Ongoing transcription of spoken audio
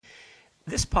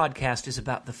This podcast is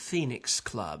about the Phoenix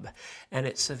Club, and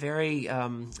it's a very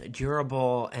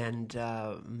durable and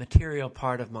material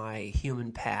part of my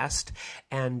human past,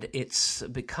 and it's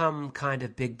become kind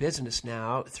of big business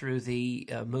now through the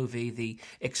movie, the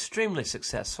extremely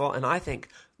successful, and I think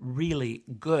really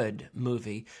good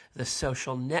movie, The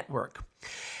Social Network.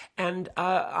 And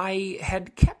I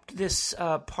had kept this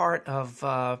part of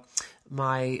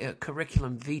my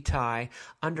curriculum vitae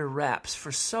under wraps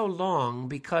for so long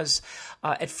because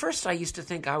at first I used to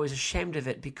think I was ashamed of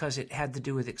it because it had to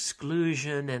do with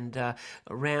exclusion and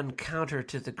ran counter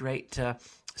to the great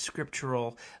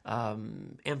scriptural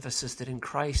emphasis that in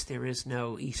Christ there is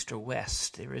no east or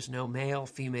west, there is no male,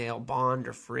 female, bond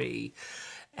or free,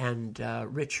 and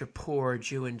rich or poor,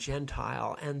 Jew and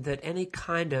Gentile, and that any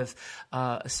kind of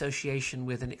association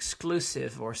with an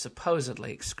exclusive or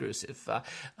supposedly exclusive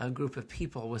group of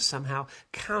people was somehow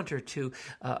counter to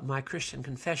my Christian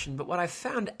confession. But what I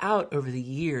found out over the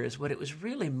years, what it was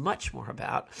really much more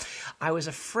about, I was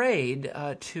afraid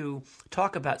to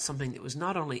talk about something that was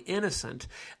not only innocent,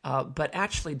 but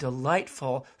actually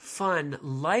delightful, fun,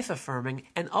 life-affirming,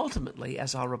 and ultimately,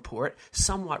 as I'll report,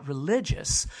 somewhat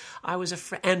religious. I was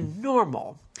afraid, and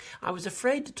normal. I was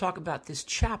afraid to talk about this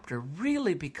chapter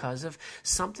really because of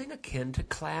something akin to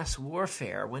class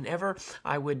warfare. Whenever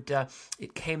I would,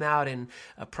 it came out in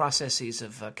processes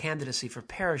of candidacy for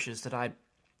parishes that I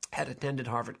had attended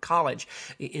Harvard College.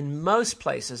 In most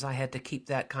places, I had to keep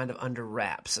that kind of under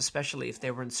wraps, especially if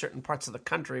they were in certain parts of the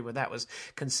country where that was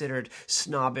considered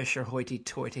snobbish or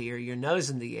hoity-toity or your nose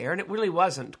in the air, and it really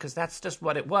wasn't, because that's just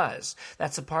what it was.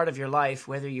 That's a part of your life.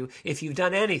 If you've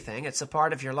done anything, it's a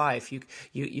part of your life.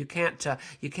 You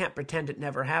can't pretend it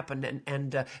never happened.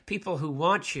 And people who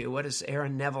want you, what does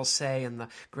Aaron Neville say in the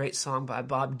great song by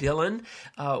Bob Dylan?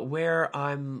 Where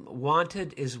I'm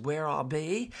wanted is where I'll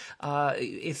be.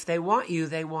 If they want you,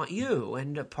 they want you,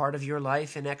 and a part of your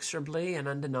life inexorably and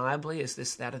undeniably is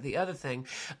this, that, or the other thing.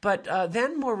 But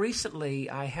then more recently,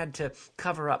 I had to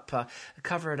cover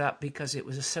it up because it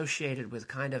was associated with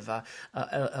kind of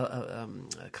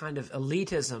kind of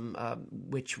elitism,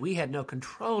 which we had no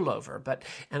control over, but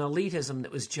an elitism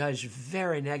that was judged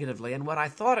very negatively. And what I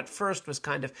thought at first was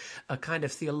kind of a kind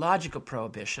of theological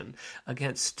prohibition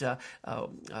against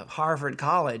Harvard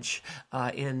College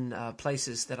in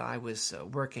places that I was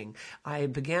working, I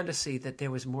began to see that there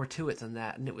was more to it than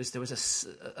that, and there was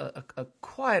a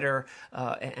quieter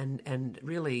and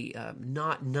really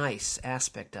not nice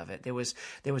aspect of it. There was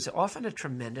often a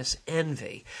tremendous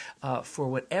envy for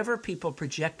whatever people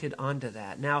projected onto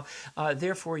that. Now,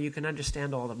 therefore, you can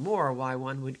understand all the more why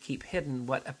one would keep hidden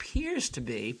what appears to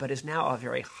be, but is now a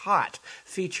very hot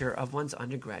feature of one's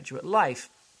undergraduate life.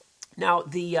 Now,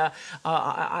 the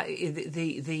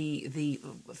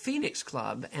Phoenix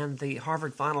Club and the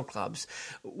Harvard Final Clubs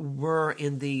were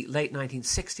in the late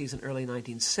 1960s and early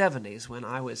 1970s when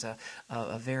I was a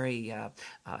very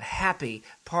happy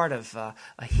part of, a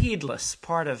heedless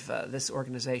part of this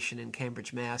organization in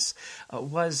Cambridge, Mass.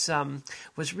 Was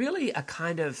really a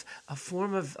kind of a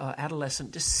form of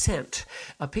adolescent descent.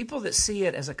 People that see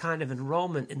it as a kind of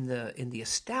enrollment in the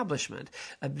establishment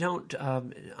don't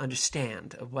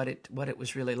understand what it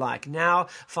was really like. Now,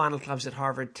 final clubs at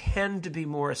Harvard tend to be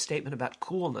more a statement about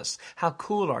coolness. How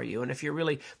cool are you? And if you're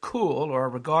really cool or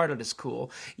regarded as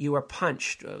cool, you are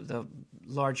punched. The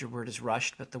larger word is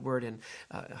rushed, but the word in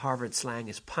Harvard slang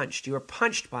is punched. You are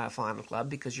punched by a final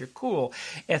club because you're cool.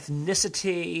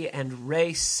 Ethnicity and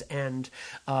race and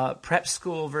prep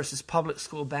school versus public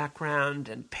school background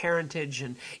and parentage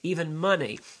and even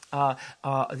money.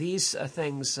 These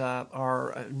things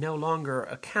are no longer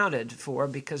accounted for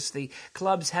because the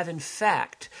clubs have in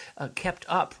fact kept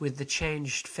up with the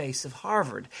changed face of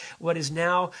Harvard. What is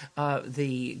now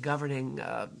the governing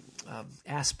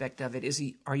aspect of it is,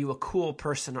 are you a cool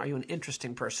person? Are you an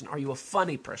interesting person? Are you a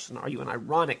funny person? Are you an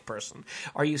ironic person?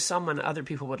 Are you someone other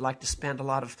people would like to spend a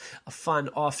lot of fun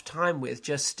off time with,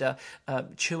 just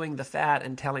chewing the fat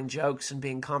and telling jokes and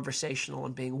being conversational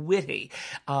and being witty?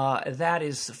 That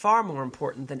is far more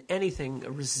important than anything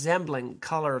resembling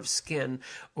color of skin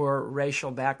or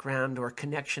racial background or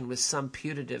connection with some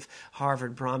putative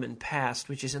Harvard Brahmin past,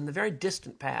 which is in the very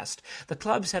distant past. The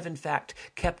clubs have in fact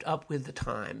kept up with the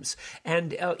times.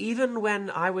 And even when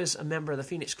I was a member of the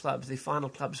Phoenix Clubs, the final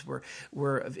clubs were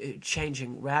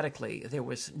changing radically. There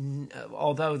was,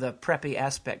 although the preppy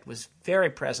aspect was very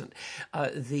present,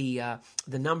 the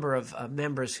number of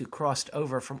members who crossed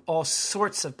over from all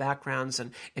sorts of backgrounds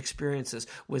and experiences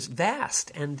was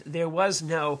vast, and there was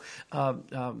no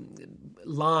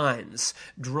lines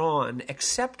drawn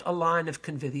except a line of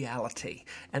conviviality.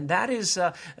 And that is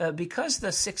because the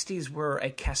 60s were a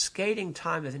cascading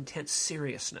time of intense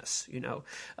seriousness,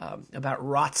 about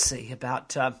ROTC,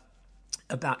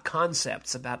 about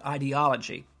concepts, about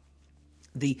ideology.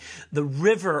 The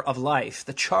river of life,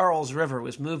 the Charles River,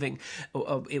 was moving.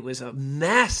 It was a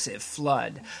massive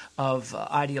flood of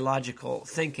ideological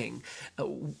thinking.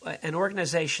 An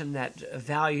organization that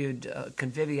valued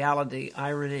conviviality,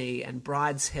 irony, and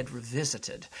Brideshead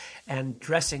Revisited, and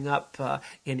dressing up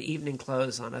in evening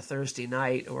clothes on a Thursday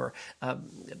night, or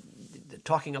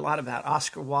talking a lot about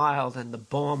Oscar Wilde and the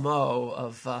bon mot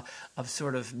of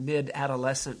sort of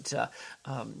mid-adolescent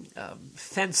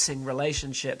fencing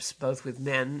relationships, both with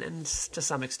men and to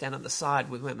some extent on the side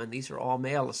with women. These are all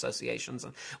male associations,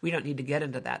 and we don't need to get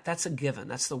into that. That's a given.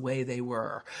 That's the way they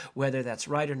were. Whether that's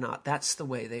right or not, that's the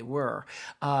way they were.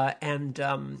 And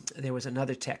there was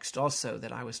another text also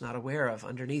that I was not aware of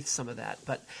underneath some of that,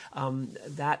 but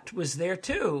that was there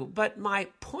too. But my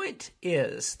point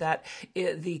is that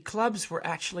the clubs were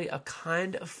actually a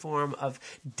kind of form of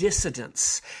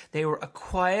dissidence. They were a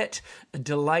quiet,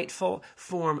 delightful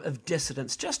form of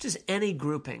dissidence, just as any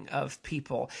grouping of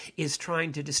people is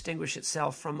trying to distinguish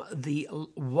itself from the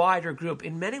wider group.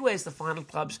 In many ways, the final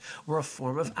clubs were a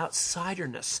form of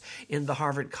outsiderness in the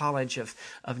Harvard College of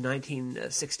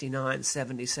 1969,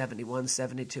 70, 71,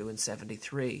 72, and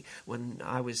 73, when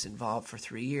I was involved for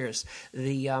 3 years.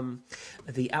 The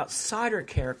outsider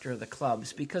character of the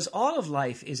clubs, because all of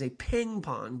life is a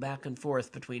ping-pong back and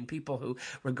forth between people who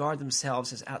regard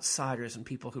themselves as outsiders and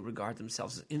people who regard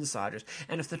themselves as insiders.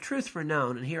 And if the truth were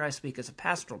known, and here I speak as a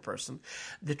pastoral person,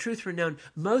 the truth were known,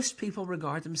 most people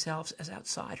regard themselves as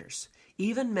outsiders.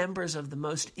 Even members of the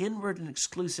most inward and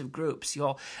exclusive groups,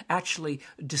 you'll actually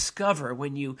discover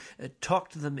when you talk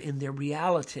to them in their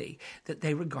reality that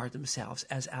they regard themselves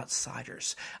as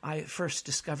outsiders. I first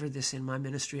discovered this in my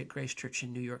ministry at Grace Church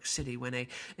in New York City when an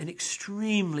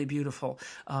extremely beautiful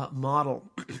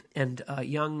model and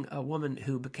young woman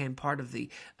who became part of the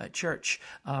church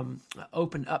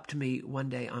opened up to me one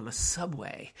day on a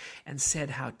subway and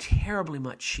said how terribly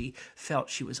much she felt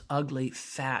she was ugly,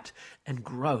 fat, and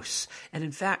gross. And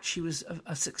in fact, she was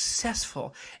a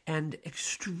successful and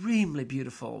extremely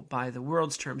beautiful, by the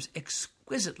world's terms,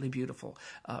 exquisitely beautiful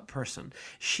person.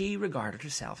 She regarded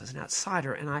herself as an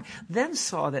outsider, and I then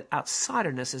saw that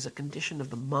outsiderness is a condition of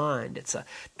the mind. It's a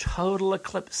total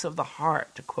eclipse of the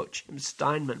heart, to quote Jim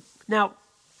Steinman. Now,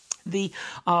 the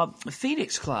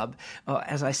Phoenix Club,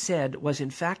 as I said, was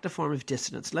in fact a form of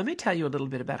dissidence. Let me tell you a little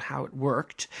bit about how it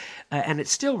worked, and it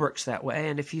still works that way.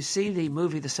 And if you see the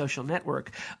movie The Social Network,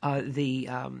 the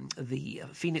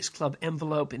Phoenix Club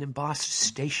envelope in embossed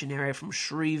stationery from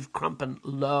Shreve, Crump, and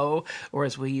Low, or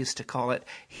as we used to call it,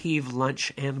 Heave,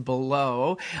 Lunch, and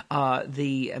Below,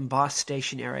 the embossed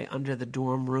stationery under the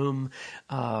dorm room,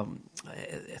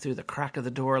 through the crack of the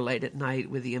door late at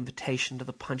night with the invitation to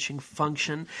the punching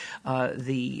function.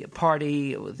 The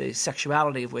party, the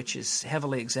sexuality of which is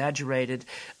heavily exaggerated,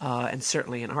 and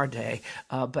certainly in our day.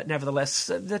 But nevertheless,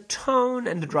 the tone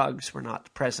and the drugs were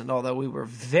not present, although we were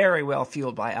very well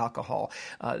fueled by alcohol.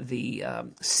 The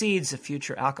seeds of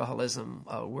future alcoholism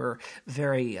were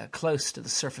very close to the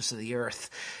surface of the earth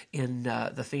in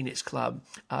the Phoenix Club.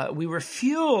 We were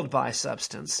fueled by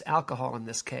substance, alcohol in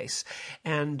this case,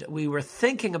 and we were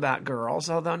thinking about girls,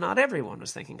 although not everyone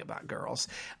was thinking about girls.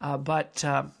 But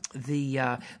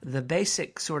the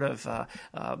basic sort of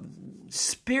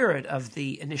spirit of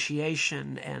the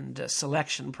initiation and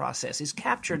selection process is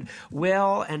captured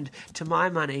well, and to my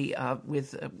money,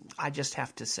 I just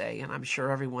have to say, and I'm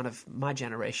sure everyone of my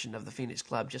generation of the Phoenix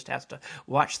Club just has to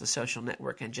watch The Social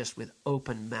Network and just with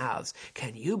open mouths.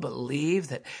 Can you believe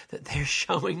that they're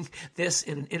showing this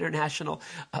in an international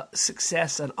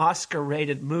success, an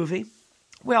Oscar-rated movie?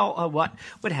 Well, what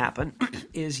would happen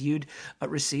is you'd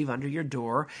receive under your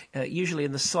door, usually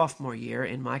in the sophomore year,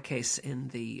 in my case in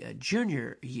the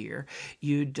junior year,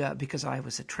 because I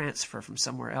was a transfer from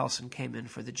somewhere else and came in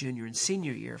for the junior and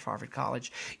senior year of Harvard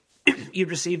College, you'd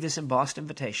receive this embossed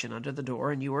invitation under the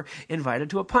door, and you were invited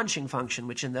to a punching function,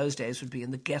 which in those days would be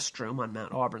in the guest room on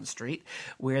Mount Auburn Street,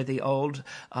 where the old,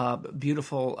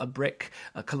 beautiful brick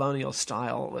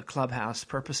colonial-style clubhouse,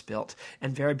 purpose-built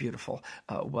and very beautiful,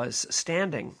 was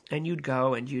standing. And you'd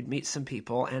go and you'd meet some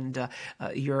people, and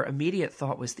your immediate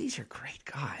thought was, these are great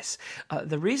guys.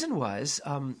 The reason was,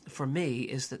 for me,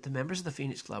 is that the members of the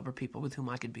Phoenix Club were people with whom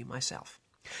I could be myself.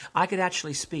 I could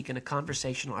actually speak in a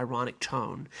conversational, ironic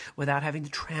tone without having to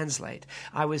translate.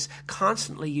 I was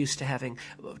constantly used to having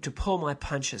to pull my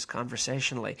punches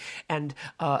conversationally, and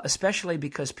especially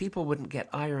because people wouldn't get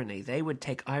irony. They would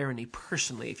take irony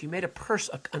personally. If you made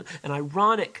an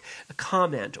ironic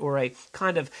comment or a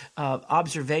kind of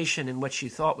observation in what you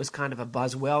thought was kind of a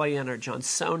Boswellian or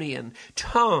Johnsonian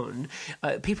tone,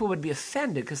 people would be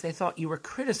offended because they thought you were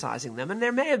criticizing them, and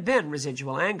there may have been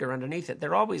residual anger underneath it.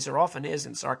 There always or often is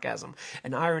in sarcasm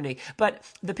and irony. But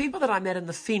the people that I met in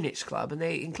the Phoenix Club, and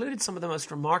they included some of the most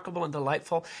remarkable and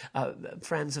delightful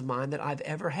friends of mine that I've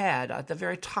ever had, at the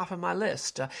very top of my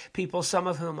list. People, some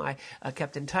of whom I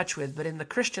kept in touch with, but in the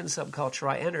Christian subculture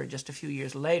I entered just a few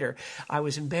years later, I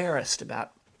was embarrassed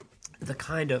about the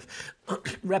kind of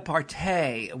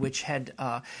repartee which had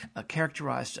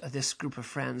characterized this group of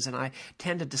friends, and I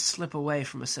tended to slip away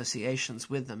from associations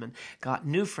with them and got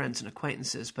new friends and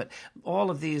acquaintances, but all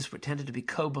of these tended to be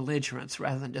co-belligerents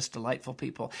rather than just delightful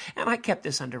people, and I kept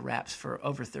this under wraps for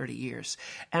over 30 years.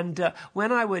 And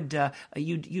when I would,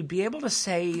 you'd be able to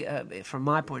say, from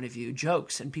my point of view,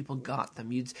 jokes, and people got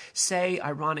them. You'd say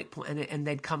ironic, and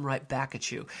they'd come right back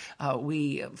at you.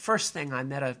 First thing, I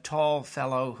met a tall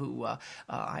fellow who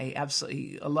I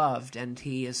absolutely loved, and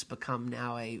he has become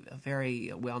now a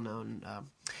very well-known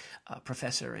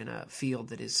professor in a field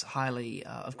that is highly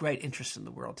of great interest in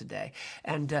the world today.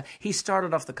 And he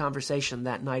started off the conversation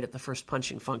that night at the first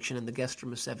punching function in the guest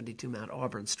room of 72 Mount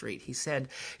Auburn Street. He said,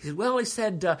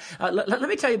 let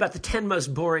me tell you about the 10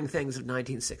 most boring things of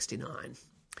 1969.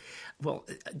 Well,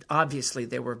 obviously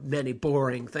there were many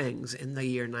boring things in the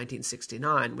year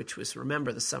 1969, which was,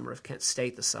 remember, the summer of Kent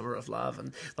State, the summer of love,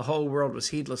 and the whole world was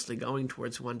heedlessly going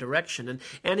towards one direction. And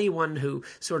anyone who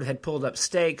sort of had pulled up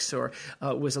stakes or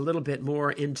was a little bit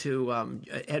more into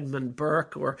Edmund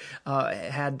Burke or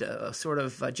had sort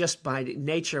of just by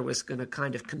nature was going to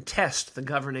kind of contest the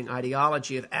governing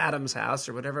ideology of Adams House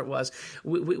or whatever it was,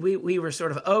 we were sort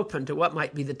of open to what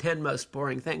might be the 10 most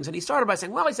boring things. And he started by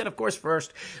saying, well, he said, of course,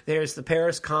 first there's the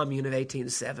Paris Commune of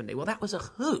 1870. Well, that was a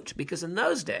hoot, because in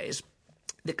those days,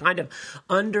 the kind of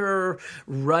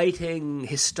underwriting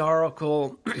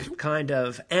historical kind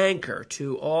of anchor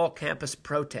to all campus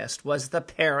protest was the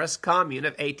Paris Commune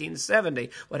of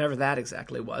 1870, whatever that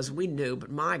exactly was. We knew,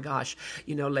 but my gosh,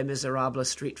 Les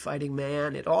Miserables, street fighting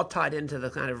man, it all tied into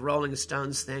the kind of Rolling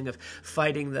Stones thing of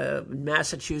fighting the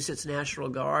Massachusetts National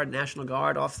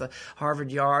Guard off the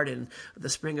Harvard Yard in the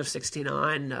spring of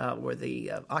 69, or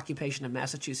the occupation of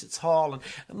Massachusetts Hall,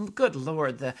 and good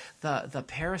Lord, the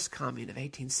Paris Commune of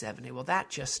 1870. Well,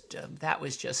 that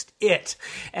was just it.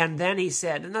 And then he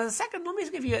said, and the second, let me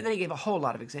give you, and then he gave a whole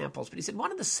lot of examples, but he said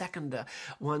one of the second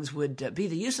ones would be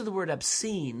the use of the word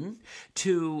obscene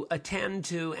to attend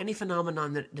to any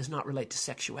phenomenon that does not relate to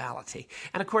sexuality.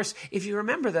 And of course, if you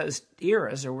remember those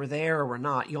eras, or were there or were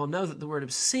not, you'll know that the word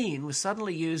obscene was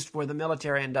suddenly used for the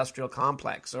military-industrial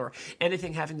complex, or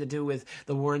anything having to do with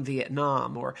the war in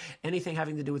Vietnam, or anything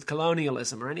having to do with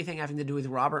colonialism, or anything having to do with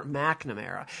Robert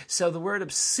McNamara. So the word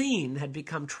obscene had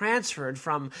become transferred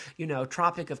from,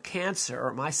 Tropic of Cancer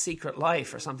or My Secret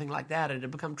Life or something like that. It had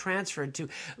become transferred to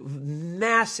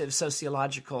massive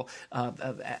sociological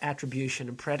attribution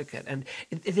and predicate. And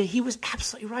he was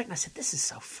absolutely right. And I said, this is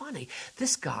so funny.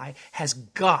 This guy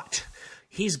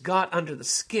he's got under the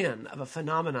skin of a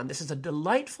phenomenon. This is a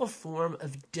delightful form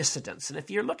of dissidence. And if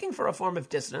you're looking for a form of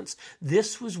dissidence,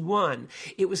 this was one.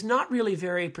 It was not really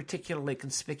very particularly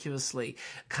conspicuously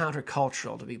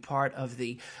countercultural to be part of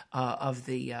the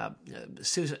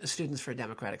Students for a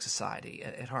Democratic Society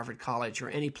at Harvard College or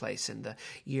any place in the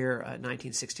year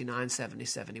 1969, 70,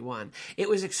 71. It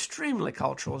was extremely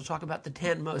cultural to talk about the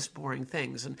 10 most boring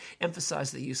things and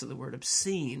emphasize the use of the word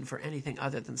obscene for anything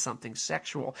other than something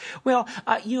sexual. Well,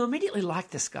 you immediately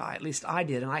liked this guy, at least I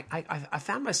did, and I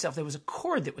found myself, there was a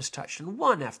chord that was touched, and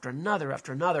one after another.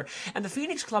 And the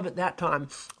Phoenix Club at that time,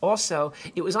 also,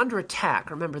 it was under attack.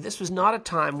 Remember, this was not a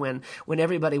time when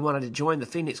everybody wanted to join the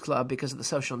Phoenix Club because of the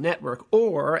social network,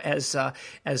 or as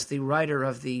the writer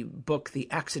of the book, The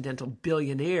Accidental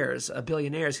Billionaires,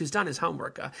 who's done his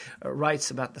homework, writes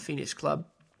about the Phoenix Club.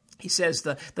 He says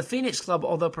the Phoenix Club,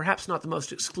 although perhaps not the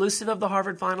most exclusive of the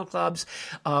Harvard Final Clubs,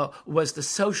 was the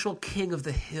social king of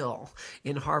the hill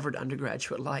in Harvard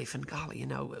undergraduate life. And golly,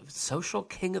 social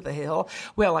king of the hill?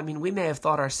 Well, I mean, we may have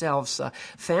thought ourselves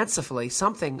fancifully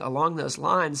something along those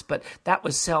lines, but that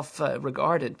was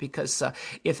self-regarded because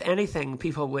if anything,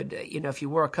 people would, if you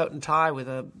wore a coat and tie with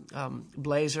a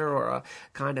blazer or a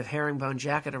kind of herringbone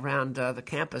jacket around the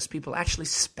campus, people actually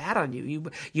spat on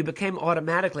you. You became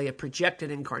automatically a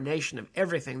projected incarnation of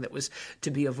everything that was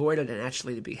to be avoided and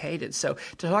actually to be hated. So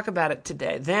to talk about it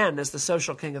today, then as the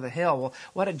social king of the hill, well,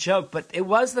 what a joke. But it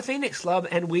was the Phoenix Club,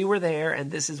 and we were there,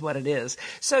 and this is what it is.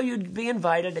 So you'd be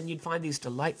invited, and you'd find these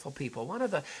delightful people. One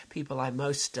of the people I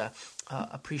most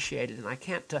appreciated, and I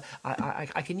can't,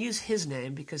 I can use his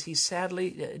name because he's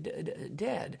sadly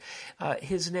dead.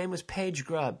 His name was Page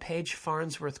Grubb, Page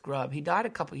Farnsworth Grubb. He died a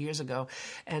couple years ago,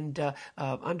 and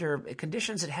under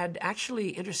conditions that had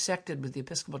actually intersected with the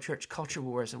Episcopal Church culture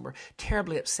wars and were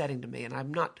terribly upsetting to me. And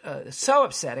I'm not so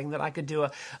upsetting that I could do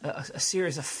a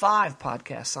series of 5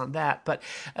 podcasts on that. But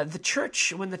the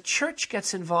church, when the church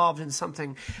gets involved in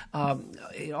something,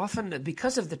 often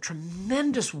because of the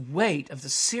tremendous weight of the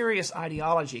serious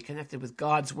ideology connected with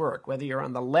God's work, whether you're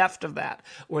on the left of that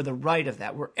or the right of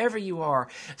that, wherever you are,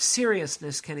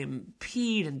 seriousness can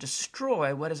impede and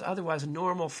destroy what is otherwise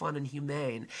normal, fun, and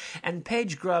humane. And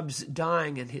Page Grubb's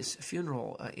dying and his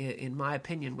funeral, in my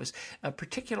opinion, was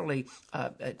particularly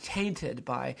tainted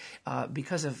by,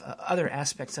 because of other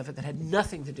aspects of it that had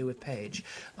nothing to do with Page,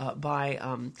 by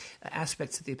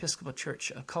aspects of the Episcopal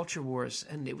Church culture wars,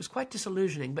 and it was quite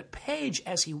disillusioning. But Page,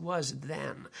 as he was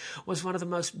then, was one of the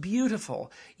most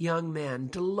beautiful young men,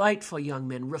 delightful young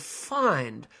men,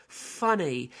 refined,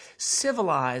 funny,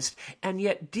 civilized, and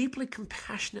yet deeply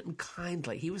compassionate and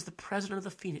kindly. He was the president of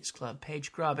the Phoenix Club,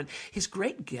 Page Grubb, and his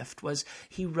great gift was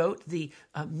he wrote the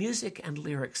music and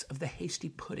lyrics of the Hasty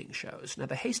Pudding shows. Now,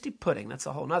 the Hasty Pudding, that's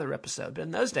a whole other episode, but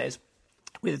in those days,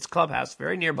 with its clubhouse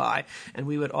very nearby, and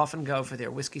we would often go for their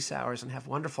whiskey sours and have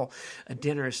wonderful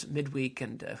dinners midweek,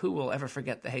 and who will ever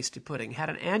forget the Hasty Pudding? Had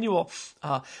an annual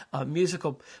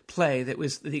musical play that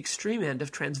was the extreme end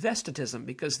of transvestitism,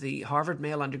 because the Harvard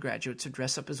male undergraduates would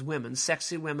dress up as women,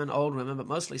 sexy women, old women, but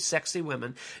mostly sexy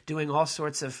women, doing all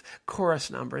sorts of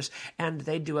chorus numbers, and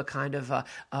they'd do a kind of a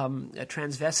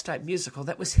transvestite musical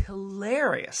that was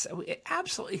hilarious,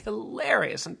 absolutely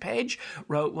hilarious, and Page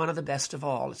wrote one of the best of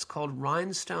all. It's called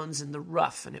Rhinestones in the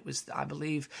Rough, and it was, I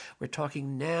believe, we're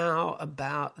talking now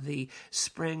about the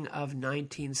spring of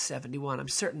 1971. I'm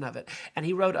certain of it. And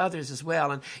he wrote others as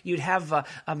well. And you'd have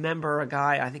a member, a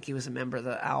guy, I think he was a member of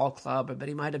the Owl Club, but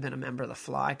he might have been a member of the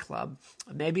Fly Club,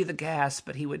 maybe the Gas,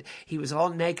 but he was all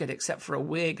naked except for a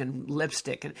wig and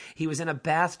lipstick, and he was in a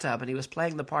bathtub, and he was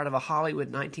playing the part of a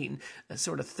Hollywood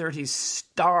 1930s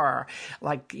star,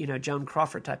 like, Joan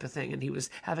Crawford type of thing, and he was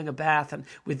having a bath, and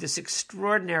with this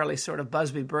extraordinarily sort of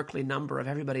Busby Berkeley number of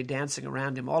everybody dancing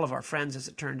around him, all of our friends, as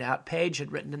it turned out, Page had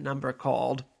written a number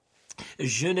called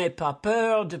Je n'ai pas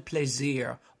peur de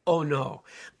plaisir. Oh no.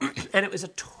 And it was a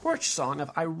torch song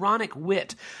of ironic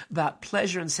wit about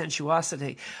pleasure and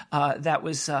sensuosity that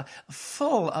was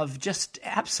full of just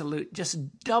absolute,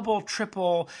 just double,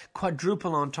 triple,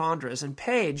 quadruple entendres. And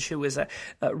Page, who was a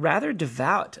rather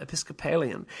devout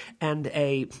Episcopalian and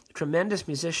a tremendous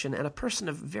musician and a person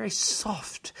of very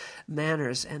soft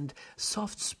manners and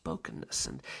soft-spokenness,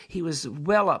 and he was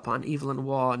well up on Evelyn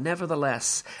Waugh,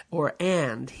 nevertheless,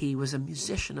 and he was a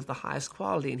musician of the highest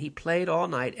quality, and he played all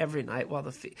night, every night,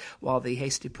 while the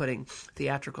Hasty Pudding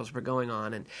theatricals were going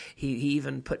on, and he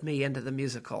even put me into the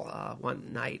musical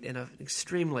one night in an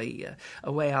extremely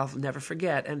a way I'll never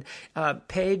forget. And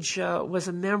Page was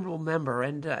a memorable member,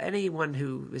 and anyone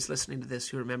who is listening to this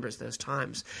who remembers those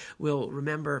times will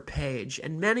remember Page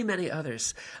and many, many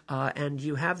others. And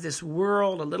you have this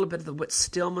world, a little bit of the Whit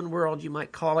Stillman world, you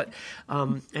might call it,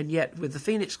 and yet with the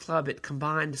Phoenix Club, it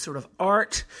combined sort of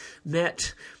art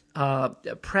met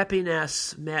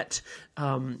preppiness, met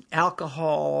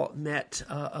alcohol, met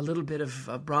a little bit of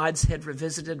Brideshead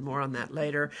Revisited, more on that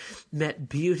later, met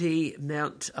beauty,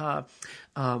 met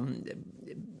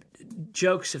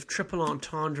jokes of triple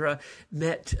entendre,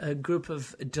 met a group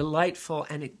of delightful,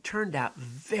 and it turned out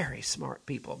very smart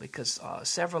people, because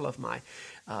several of my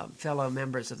fellow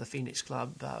members of the Phoenix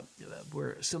Club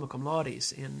were summa cum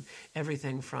laudes in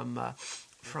everything from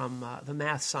the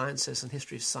math sciences and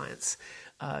history of science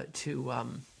to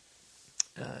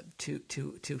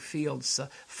to fields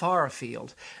far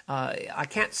afield. I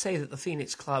can't say that the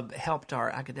Phoenix Club helped our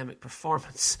academic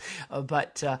performance,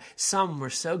 but some were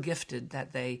so gifted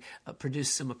that they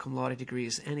produced summa cum laude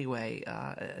degrees anyway.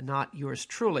 Not yours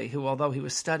truly, who, although he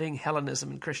was studying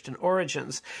Hellenism and Christian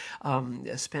origins,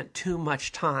 spent too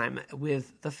much time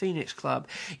with the Phoenix Club.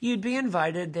 You'd be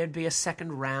invited. There'd be a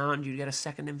second round. You'd get a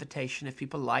second invitation if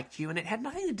people liked you, and it had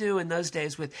nothing to do in those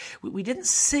days with. We didn't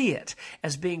see it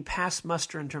as being past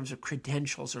muster in terms of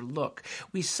credentials or look.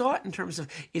 We saw it in terms of,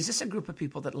 is this a group of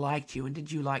people that liked you and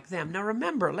did you like them? Now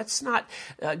remember, let's not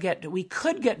we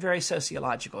could get very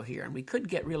sociological here, and we could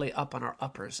get really up on our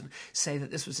uppers and say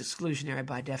that this was exclusionary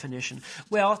by definition.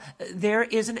 Well, there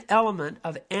is an element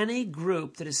of any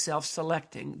group that is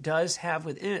self-selecting does have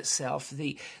within itself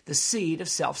the seed of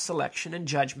self-selection and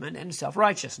judgment and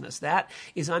self-righteousness. That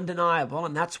is undeniable,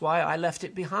 and that's why I left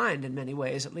it behind in many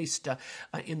ways, at least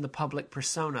in the public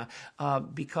persona,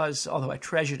 because although I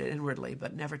treasured it inwardly,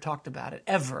 but never talked about it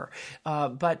ever.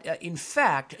 But in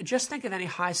fact, just think of any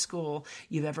high school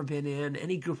you've ever been in,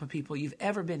 any group of people you've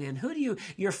ever been in.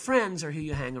 Your friends are who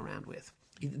you hang around with.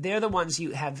 They're the ones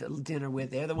you have dinner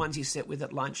with. They're the ones you sit with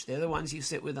at lunch. They're the ones you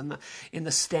sit with in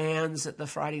the stands at the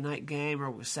Friday night game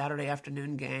or Saturday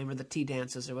afternoon game or the tea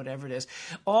dances or whatever it is.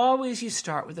 Always you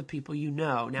start with the people you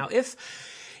know. Now,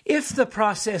 if the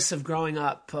process of growing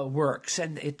up works,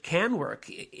 and it can work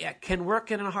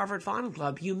in a Harvard Final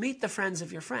Club, you meet the friends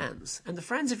of your friends. And the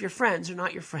friends of your friends are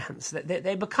not your friends.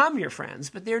 They become your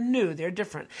friends, but they're new, they're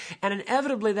different. And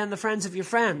inevitably then the friends of your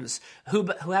friends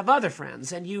who have other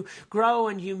friends. And you grow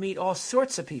and you meet all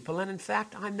sorts of people. And in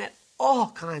fact, I met all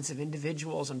kinds of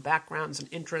individuals and backgrounds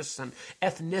and interests and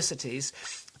ethnicities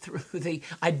through the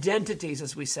identities,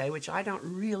 as we say, which I don't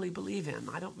really believe in.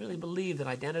 I don't really believe that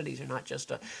identities are not just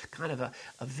a kind of a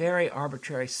very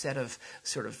arbitrary set of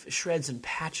sort of shreds and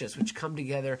patches which come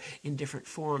together in different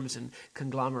forms and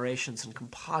conglomerations and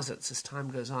composites as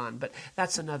time goes on. But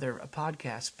that's another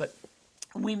podcast. But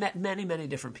we met many, many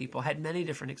different people, had many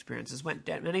different experiences, went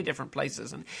many different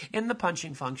places. And in the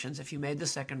punching functions, if you made the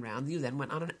second round, you then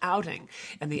went on an outing.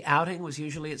 And the outing was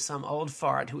usually at some old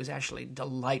fart who was actually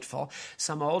delightful,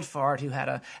 some old fart who had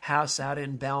a house out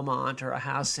in Belmont or a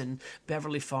house in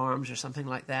Beverly Farms or something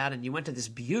like that. And you went to this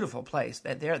beautiful place.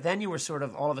 Then you were sort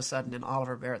of all of a sudden in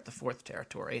Oliver Barrett the Fourth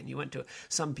territory, and you went to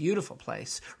some beautiful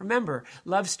place. Remember,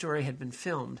 Love Story had been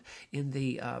filmed in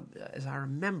the, as I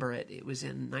remember it, it was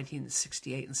in 1968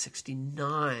 and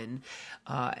 69,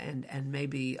 and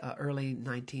maybe early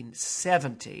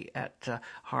 1970 at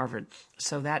Harvard.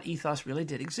 So that ethos really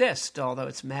did exist, although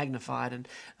it's magnified and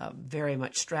very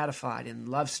much stratified in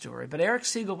Love Story. But Eric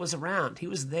Siegel was around. He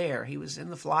was there. He was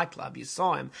in the Fly Club. You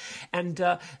saw him. And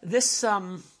this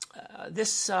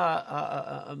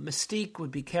mystique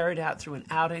would be carried out through an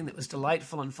outing that was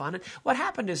delightful and fun. And what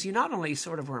happened is you not only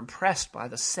sort of were impressed by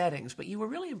the settings, but you were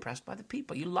really impressed by the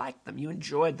people. You liked them. You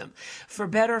enjoyed them. For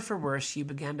better or for worse, you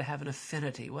began to have an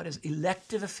affinity. What is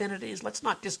elective affinities? Let's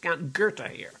not discount Goethe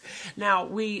here. Now,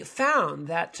 we found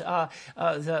that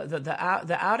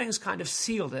the outings kind of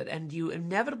sealed it, and you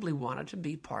inevitably wanted to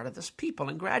be part of this people.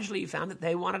 And gradually you found that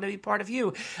they wanted to be part of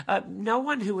you. No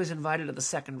one who was invited to the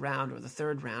second round or the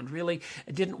third round really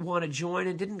didn't want to join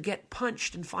and didn't get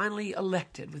punched and finally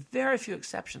elected, with very few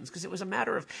exceptions, because it was a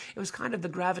matter of, it was kind of the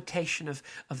gravitation of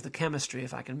the chemistry,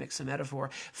 if I can mix a metaphor.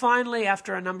 Finally,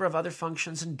 after a number of other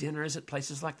functions and dinners at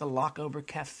places like the Lockover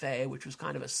Cafe, which was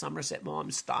kind of a Somerset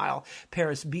Maugham-style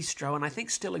Paris bistro, and I think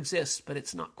still exists, but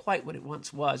it's not quite what it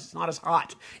once was. It's not as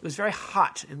hot. It was very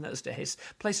hot in those days.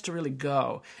 Place to really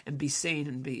go and be seen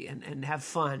and have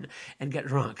fun and get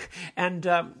drunk. And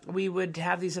we would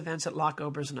have these events at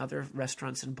Lockover's and other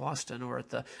restaurants in Boston, or at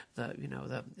the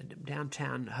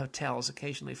downtown hotels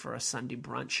occasionally for a Sunday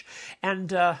brunch,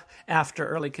 and after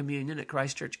early communion at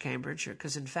Christ Church, Cambridge,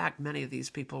 because in fact many of these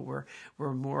people were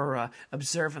more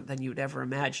observant than you'd ever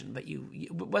imagine. But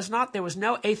there was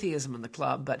no atheism in the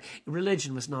club, but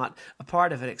religion was not a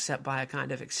part of it, except by a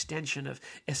kind of extension of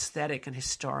aesthetic and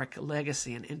historic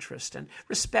legacy and interest and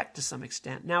respect to some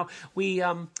extent. Now we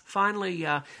finally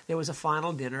there was a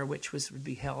final dinner, which would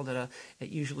be held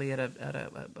usually at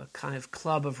a kind of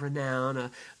club of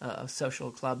renown, a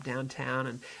social club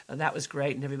downtown, and that was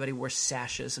great. And everybody wore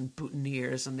sashes and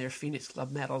boutonnieres and their Phoenix Club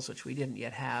medals, which we didn't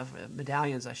yet have,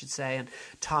 medallions, I should say, and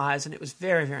ties. And it was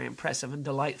very, very impressive and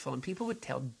delightful. And people would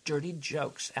tell dirty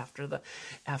jokes after the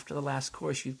last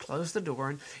course. You'd close the door,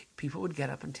 and people would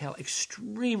get up and tell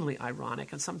extremely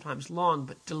ironic and sometimes long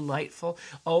but delightful,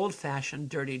 old-fashioned,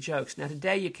 dirty jokes. Now,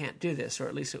 today you can't do this, or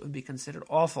at least it would be considered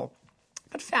awful.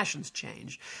 But fashions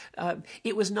change.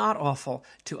 It was not awful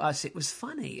to us. It was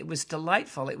funny. It was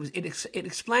delightful. It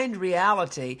explained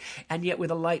reality, and yet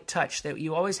with a light touch. That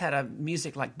you always had a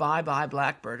music like "Bye Bye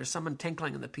Blackbird," or someone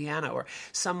tinkling on the piano, or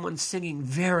someone singing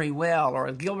very well,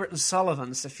 or Gilbert and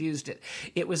Sullivan suffused it.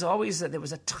 It was always that there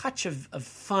was a touch of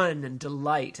fun and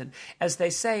delight. And as they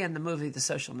say in the movie The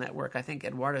Social Network, I think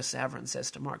Eduardo Saverin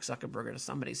says to Mark Zuckerberg or to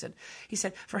somebody, he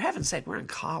said, "For heaven's sake, we're in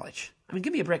college. I mean,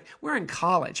 give me a break. We're in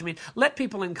college. I mean, let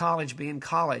people in college be in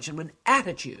college." And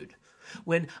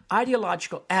when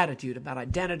ideological attitude about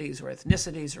identities or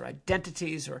ethnicities or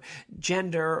identities or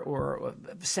gender or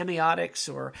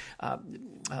semiotics or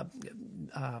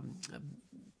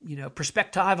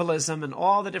perspectivalism and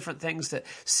all the different things that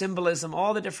symbolism,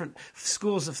 all the different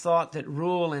schools of thought that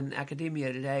rule in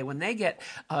academia today, when they get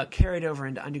carried over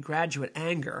into undergraduate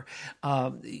anger,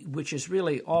 which is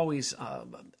really always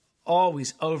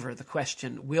over the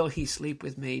question, will he sleep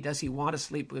with me? Does he want to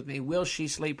sleep with me? Will she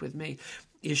sleep with me?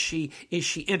 Is she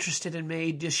interested in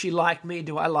me? Does she like me?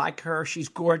 Do I like her? She's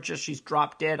gorgeous. She's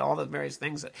drop dead. All the various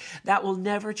things that will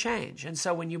never change. And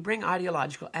so when you bring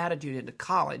ideological attitude into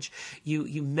college,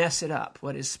 you mess it up.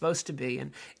 What is supposed to be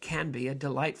and can be a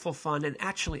delightful, fun, and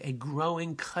actually a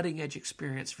growing, cutting-edge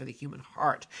experience for the human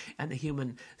heart and the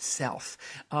human self.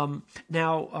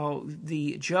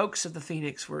 The jokes of the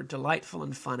Phoenix were delightful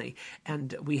and funny,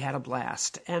 and we had a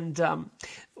blast. And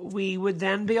we would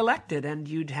then be elected, and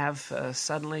you'd have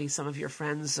suddenly some of your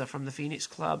friends from the Phoenix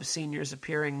Club, seniors,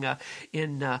 appearing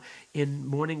in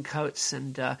morning coats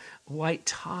and white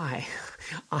tie,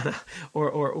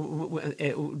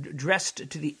 or dressed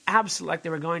to the absolute, like they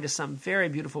were going to some very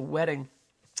beautiful wedding.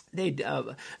 They'd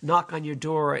knock on your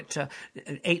door at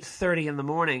 8:30 in the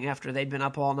morning after they'd been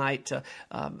up all night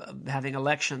having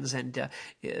elections, and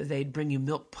they'd bring you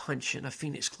milk punch in a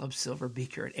Phoenix Club silver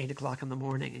beaker at 8 o'clock in the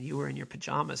morning, and you were in your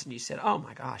pajamas, and you said, "Oh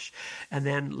my gosh!" And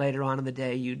then later on in the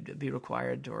day, you'd be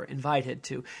required or invited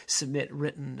to submit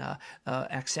written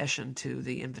accession to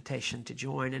the invitation to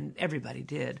join, and everybody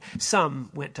did. Some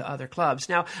went to other clubs.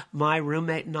 Now, my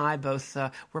roommate and I both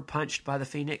were punched by the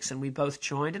Phoenix, and we both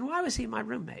joined. And why was he my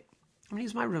roommate? I mean,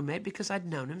 he's my roommate because I'd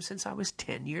known him since I was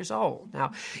 10 years old.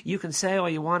 Now, you can say all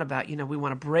you want about, we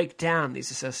want to break down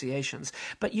these associations,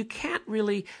 but you can't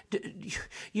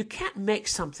make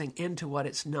something into what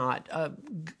it's not.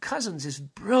 Cousins is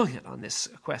brilliant on this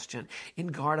question in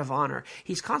Guard of Honor.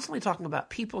 He's constantly talking about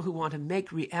people who want to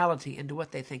make reality into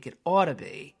what they think it ought to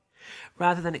be,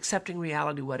 rather than accepting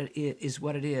reality what it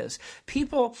is.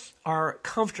 People are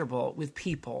comfortable with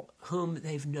people whom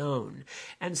they've known.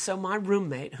 And so my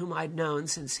roommate, whom I'd known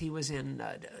since he was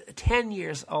 10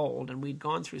 years old, and we'd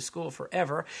gone through school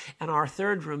forever, and our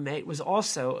third roommate was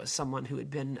also someone who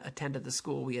had attended the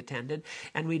school we attended,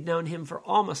 and we'd known him for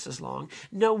almost as long.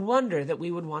 No wonder that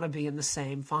we would want to be in the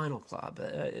same final club.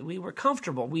 We were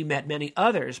comfortable. We met many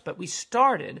others, but we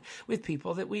started with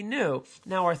people that we knew.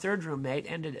 Now our third roommate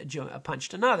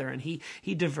punched another, and he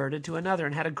diverted to another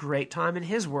and had a great time in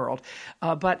his world.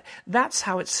 But that's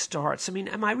how it starts. I mean,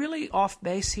 am I really off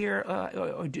base here?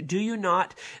 Or do you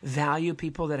not value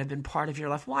people that have been part of your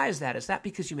life? Why is that? Is that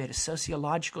because you made a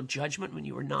sociological judgment when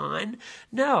you were 9?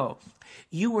 No.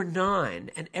 You were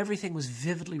 9, and everything was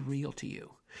vividly real to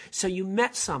you. So you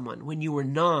met someone when you were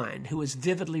 9 who was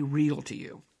vividly real to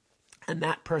you. And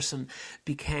that person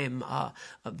became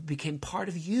part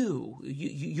of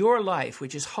your life,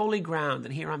 which is holy ground.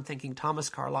 And here I'm thinking Thomas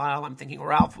Carlyle, I'm thinking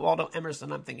Ralph Waldo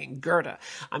Emerson, I'm thinking Goethe,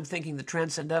 I'm thinking the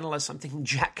Transcendentalists, I'm thinking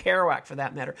Jack Kerouac for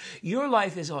that matter. Your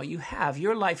life is all you have.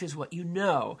 Your life is what you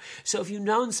know. So if you've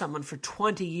known someone for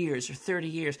 20 years or 30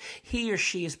 years, he or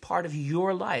she is part of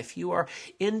your life. You are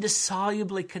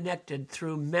indissolubly connected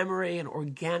through memory and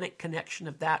organic connection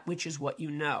of that which is what you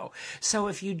know. So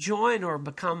if you join or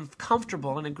become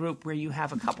comfortable in a group where you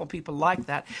have a couple people like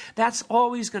that, that's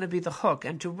always going to be the hook.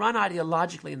 And to run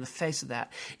ideologically in the face of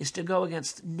that is to go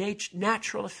against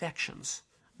natural affections,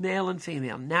 male and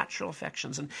female, natural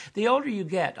affections. And the older you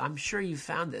get, I'm sure you've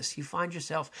found this, you find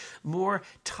yourself more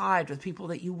tied with people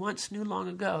that you once knew long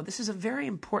ago. This is a very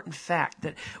important fact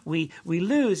that we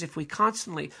lose if we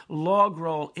constantly log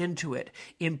roll into it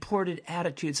imported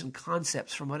attitudes and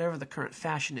concepts from whatever the current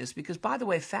fashion is. Because, by the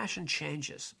way, fashion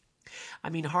changes. I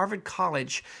mean, Harvard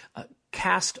College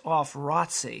cast off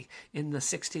ROTC in the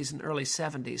 60s and early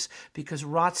 70s because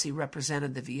ROTC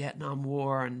represented the Vietnam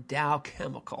War and Dow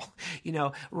Chemical.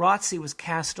 ROTC was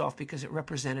cast off because it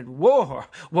represented war.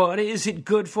 What is it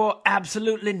good for?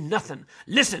 Absolutely nothing.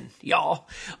 Listen, y'all,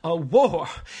 war.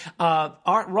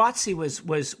 ROTC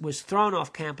was thrown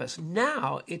off campus.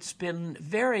 Now it's been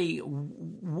very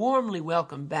warmly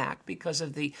welcomed back because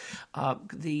of the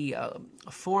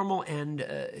formal end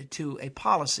to a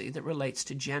policy that relates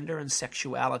to gender and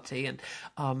sexuality and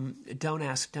don't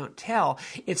ask, don't tell.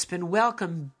 It's been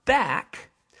welcomed back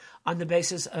on the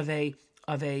basis of a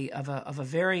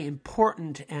very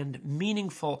important and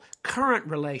meaningful current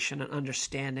relation and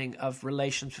understanding of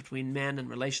relations between men and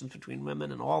relations between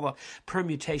women and all the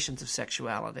permutations of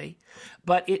sexuality.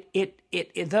 But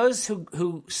those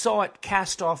who saw it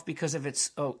cast off because of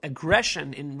its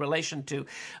aggression in relation to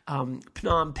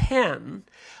Phnom Penh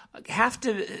have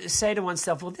to say to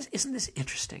oneself, well, isn't this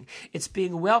interesting? It's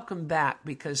being welcomed back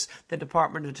because the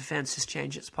Department of Defense has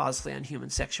changed its policy on human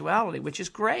sexuality, which is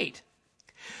great.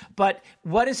 But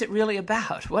what is it really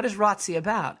about? What is ROTC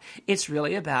about? It's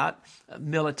really about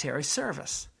military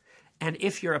service. And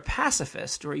if you're a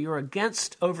pacifist or you're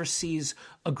against overseas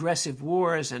aggressive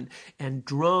wars and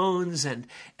drones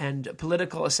and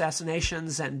political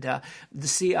assassinations and the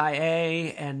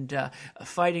CIA and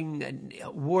fighting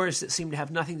wars that seem to have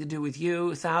nothing to do with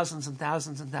you, thousands and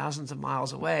thousands and thousands of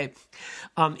miles away,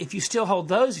 if you still hold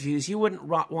those views, you wouldn't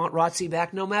want ROTC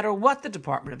back no matter what the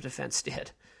Department of Defense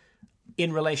did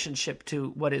in relationship to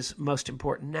what is most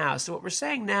important now. So what we're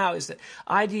saying now is that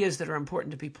ideas that are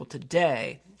important to people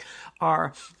today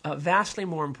are vastly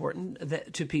more important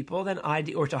to people than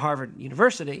or to Harvard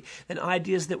University than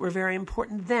ideas that were very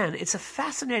important then. It's a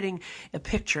fascinating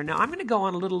picture. Now, I'm going to go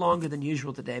on a little longer than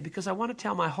usual today because I want to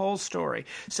tell my whole story.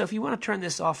 So if you want to turn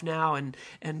this off now and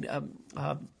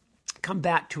come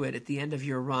back to it at the end of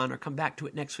your run or come back to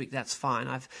it next week, that's fine.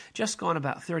 I've just gone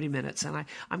about 30 minutes, and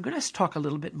I'm going to talk a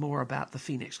little bit more about the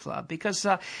Phoenix Club because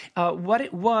what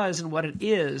it was and what it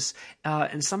is,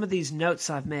 and some of these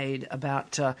notes I've made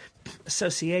about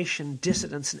association,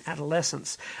 dissidence, and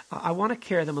adolescence, I want to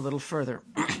carry them a little further.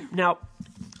 Now,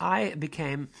 I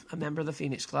became a member of the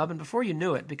Phoenix Club, and before you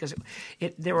knew it, because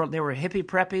there were hippie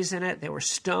preppies in it, there were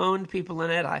stoned people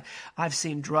in it. I've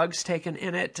seen drugs taken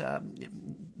in it,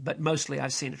 but mostly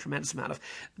I've seen a tremendous amount of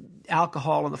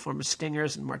alcohol in the form of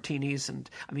stingers and martinis. And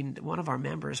I mean, one of our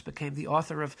members became the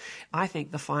author of, I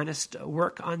think, the finest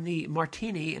work on the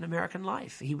martini in American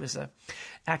life. He was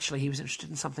interested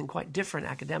in something quite different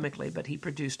academically, but he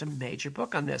produced a major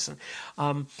book on this.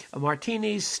 And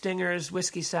martinis, stingers,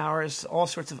 whiskey sours, all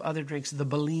sorts of other drinks, the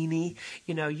Bellini,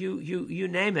 you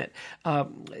name it.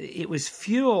 It was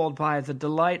fueled by the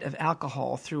delight of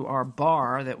alcohol through our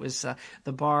bar. That was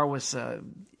the bar was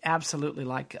absolutely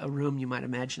like a room you might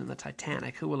imagine in the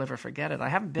Titanic. Who will ever forget it? I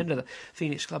haven't been to the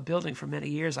Phoenix Club building for many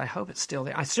years. I hope it's still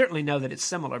there. I certainly know that it's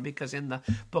similar because in the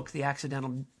book, The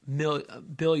Accidental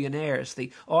Billionaires,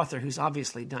 the author, who's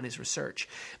obviously done his research,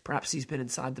 perhaps he's been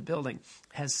inside the building,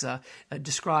 has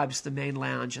describes the main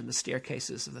lounge and the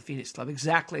staircases of the Phoenix Club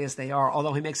exactly as they are,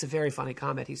 although he makes a very funny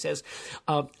comment. He says,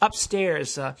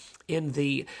 upstairs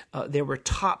there were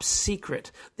top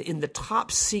secret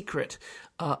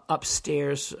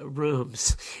upstairs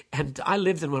rooms. And I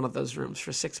lived in one of those rooms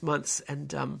for 6 months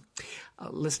and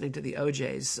listening to the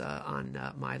OJs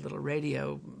on my little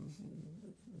radio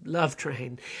love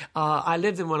train. I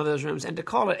lived in one of those rooms, and to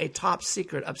call it a top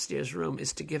secret upstairs room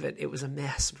is to give it was a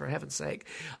mess, for heaven's sake.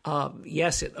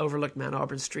 Yes, it overlooked Mount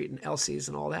Auburn Street and Elsie's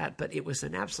and all that, but it was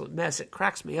an absolute mess. It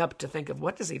cracks me up to think of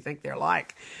what does he think they're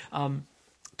like.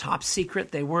 Top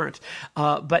secret, they weren't.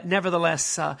 But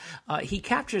nevertheless, he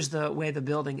captures the way the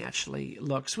building actually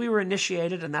looks. We were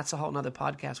initiated, and that's a whole other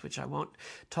podcast, which I won't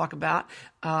talk about.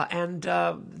 And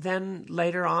then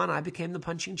later on, I became the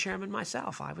punching chairman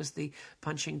myself. I was the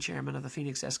punching chairman of the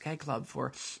Phoenix SK Club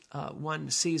for one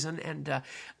season and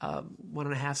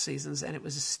 1.5 seasons, and it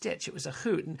was a stitch. It was a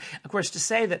hoot. And, of course, to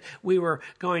say that we were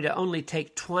going to only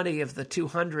take 20 of the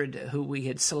 200 who we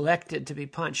had selected to be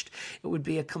punched, it would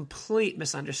be a complete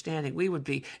misunderstanding. We would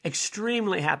be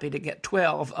extremely happy to get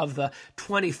 12 of the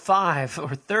 25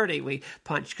 or 30 we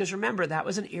punched. Because remember, that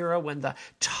was an era when the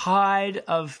tide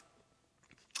of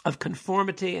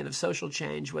conformity and of social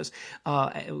change was,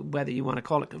 whether you want to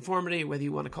call it conformity or whether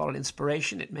you want to call it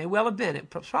inspiration, it may well have been. It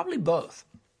probably both.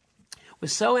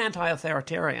 was so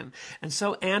anti-authoritarian and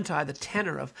so anti the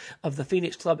tenor of the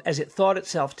Phoenix Club as it thought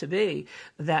itself to be,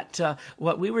 that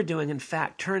what we were doing, in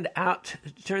fact, turns out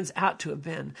to have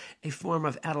been a form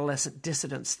of adolescent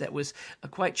dissidence that was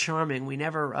quite charming. We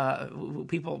never,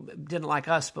 people didn't like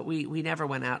us, but we never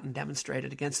went out and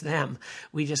demonstrated against them.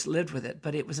 We just lived with it.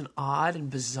 But it was an odd and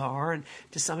bizarre and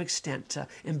to some extent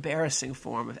embarrassing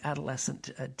form of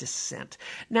adolescent dissent.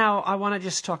 Now, I want to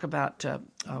just talk about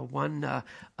one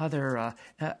other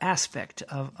aspect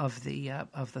of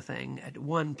the thing.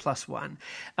 1+1,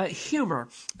 humor.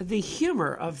 The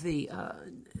humor of the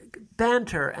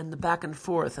banter and the back and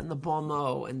forth and the bon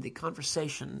mot and the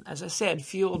conversation, as I said,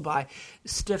 fueled by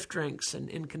stiff drinks and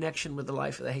in connection with the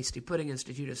life of the Hasty Pudding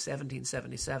Institute of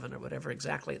 1777 or whatever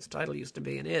exactly its title used to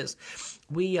be and is.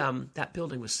 We that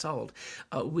building was sold.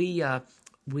 We had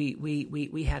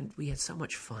so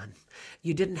much fun.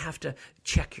 You didn't have to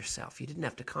check yourself. You didn't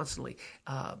have to constantly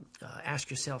ask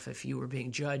yourself if you were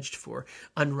being judged for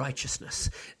unrighteousness.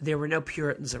 There were no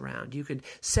Puritans around. You could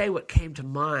say what came to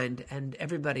mind, and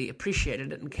everybody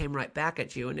appreciated it and came right back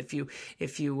at you. And if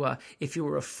you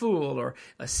were a fool or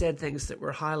said things that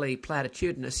were highly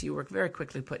platitudinous, you were very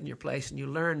quickly put in your place, and you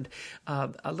learned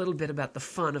a little bit about the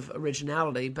fun of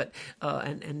originality, but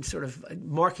and sort of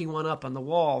marking one up on the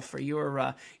wall for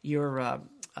your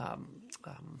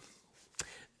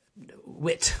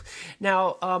wit.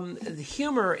 Now, the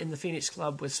humor in the Phoenix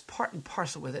Club was part and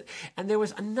parcel with it, and there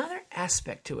was another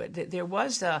aspect to it. There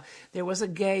was a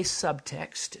gay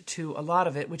subtext to a lot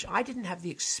of it, which I didn't have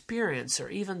the experience or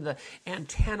even the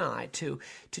antennae to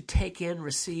take in,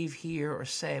 receive, hear, or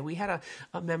say. We had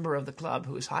a member of the club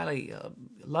who was highly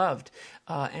loved,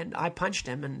 and I punched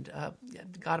him and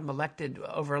got him elected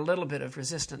over a little bit of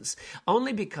resistance,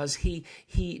 only because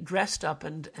he dressed up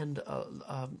and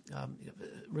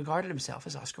regarded himself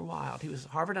as Oscar Wilde. He was a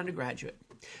Harvard undergraduate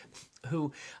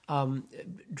who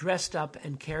dressed up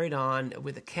and carried on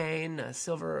with a cane, a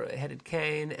silver-headed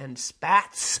cane, and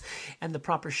spats, and the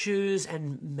proper shoes,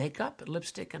 and makeup,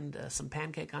 lipstick, and some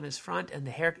pancake on his front, and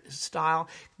the hairstyle,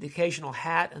 the occasional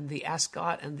hat, and the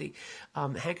ascot, and the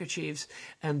handkerchiefs,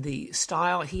 and the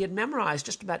style. He had memorized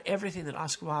just about everything that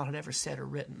Oscar Wilde had ever said or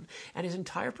written, and his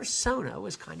entire persona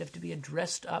was kind of to be a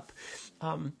dressed-up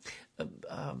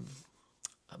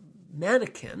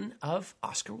mannequin of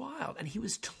Oscar Wilde, and he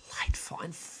was delightful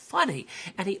and funny,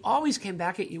 and he always came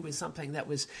back at you with something that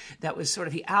was sort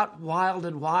of, he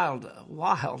out-wilded Wilde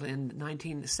in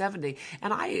 1970,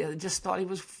 and I just thought he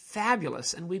was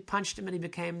fabulous, and we punched him, and he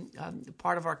became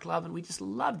part of our club, and we just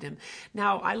loved him.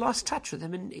 Now, I lost touch with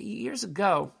him, and years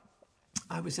ago,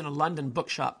 I was in a London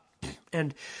bookshop,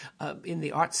 and in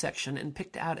the art section, and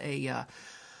picked out a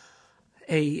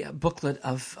booklet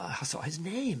of, I saw his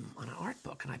name on an art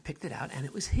book, and I picked it out, and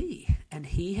it was he. And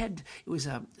it was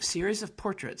a series of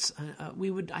portraits.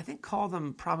 We would, I think, call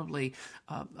them probably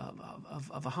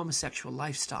of a homosexual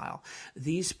lifestyle.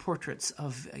 These portraits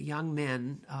of young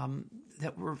men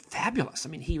that were fabulous. I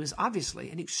mean, he was obviously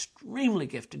an extremely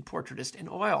gifted portraitist in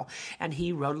oil, and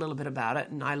he wrote a little bit about it,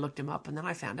 and I looked him up, and then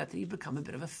I found out that he'd become a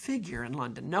bit of a figure in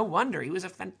London. No wonder. He was a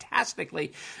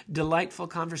fantastically delightful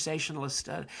conversationalist,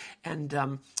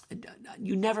 and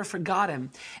you never forgot him.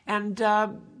 And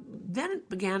then it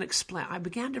began I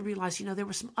began to realize, there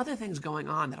were some other things going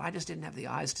on that I just didn't have the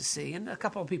eyes to see. And a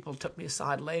couple of people took me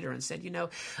aside later and said,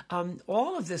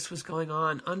 all of this was going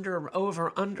on under,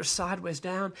 over, under, sideways,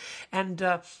 down. And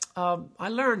I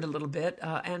learned a little bit,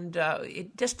 and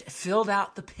it just filled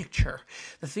out the picture.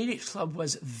 The Phoenix Club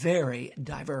was very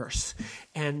diverse.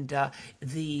 And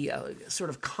the sort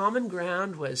of common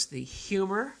ground was the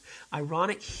humor,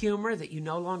 ironic humor that you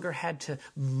no longer had to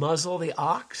muzzle the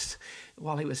ox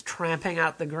while he was tramping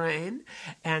out the grain,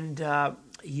 and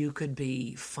you could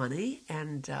be funny,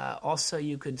 and also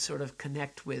you could sort of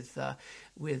connect with the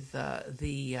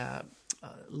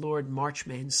Lord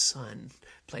Marchmain's son,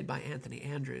 played by Anthony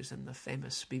Andrews in the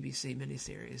famous BBC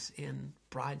miniseries in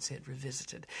Brideshead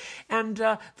Revisited. And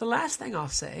the last thing I'll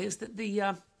say is that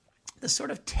the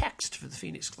sort of text for the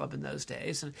Phoenix Club in those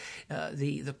days, and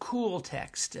the cool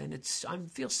text, and I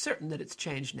feel certain that it's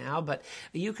changed now, but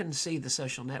you can see the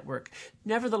social network.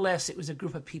 Nevertheless, it was a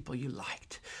group of people you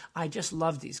liked. I just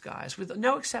loved these guys, with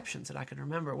no exceptions that I can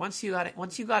remember. Once you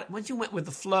went with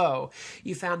the flow,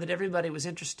 you found that everybody was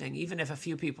interesting, even if a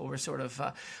few people were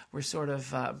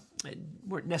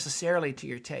weren't necessarily to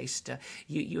your taste.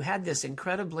 You had this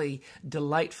incredibly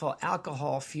delightful,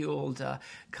 alcohol-fueled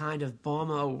kind of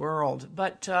Bomo world.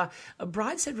 But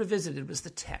Brideshead Revisited was the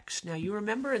text. Now, you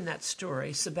remember in that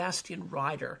story, Sebastian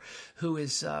Ryder, who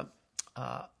is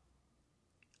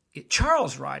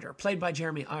Charles Ryder, played by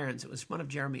Jeremy Irons. It was one of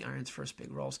Jeremy Irons' first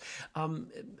big roles.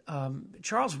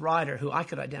 Charles Ryder, who I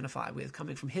could identify with,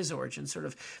 coming from his origins, sort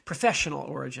of professional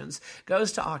origins,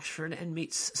 goes to Oxford and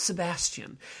meets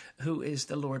Sebastian, who is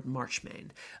the Lord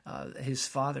Marchmain. His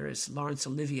father is Laurence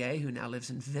Olivier, who now lives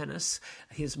in Venice.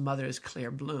 His mother is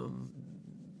Claire Bloom,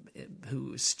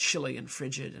 who is chilly and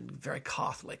frigid and very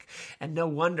Catholic. And no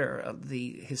wonder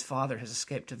his father has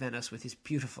escaped to Venice with his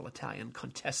beautiful Italian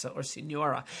Contessa or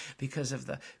Signora, because of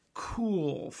the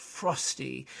cool,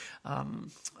 frosty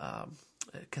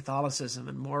Catholicism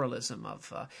and moralism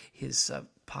of his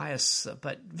pious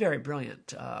but very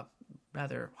brilliant,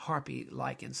 rather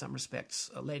harpy-like in some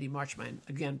respects, Lady Marchmain,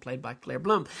 again played by Claire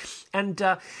Bloom. And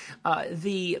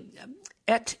the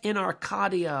Et in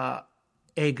Arcadia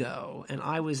Ego, and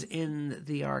I was in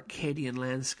the Arcadian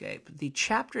landscape. The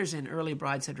chapters in Early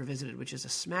Brideshead Revisited, which is a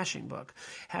smashing book,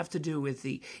 have to do with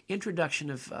the introduction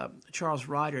of Charles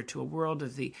Ryder to a world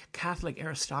of the Catholic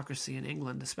aristocracy in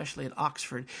England, especially at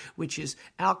Oxford, which is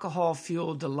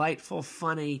alcohol-fueled, delightful,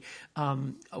 funny,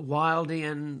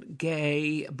 Wildian,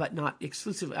 gay, but not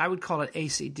exclusively. I would call it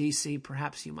AC/DC,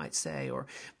 perhaps you might say, or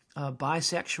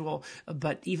bisexual,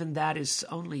 but even that is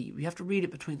only, you have to read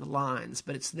it between the lines,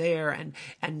 but it's there,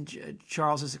 and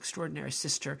Charles's extraordinary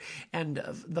sister, and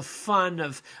the fun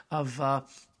of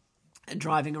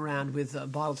driving around with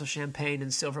bottles of champagne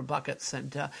and silver buckets,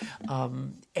 and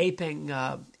aping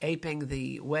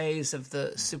the ways of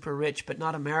the super rich, but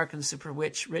not American super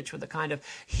rich with a kind of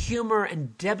humor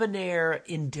and debonair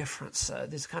indifference.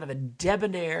 There's kind of a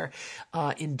debonair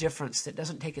indifference that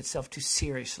doesn't take itself too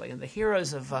seriously. And the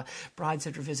heroes of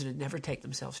Brideshead Revisited never take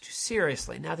themselves too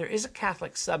seriously. Now, there is a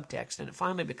Catholic subtext, and it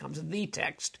finally becomes the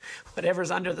text.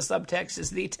 Whatever's under the subtext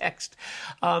is the text.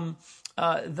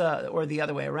 Or the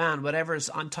other way around. Whatever's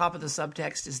on top of the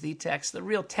subtext is the text. The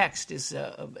real text is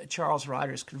Charles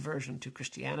Ryder's conversion to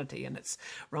Christianity in its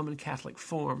Roman Catholic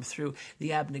form through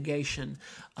the abnegation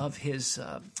of his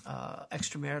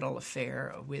extramarital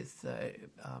affair with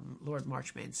Lord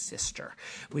Marchmain's sister,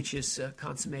 which is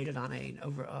consummated on a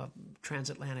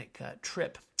transatlantic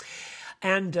trip.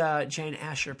 And Jane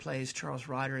Asher plays Charles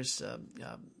Ryder's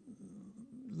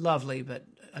lovely, but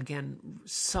again,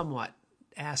 somewhat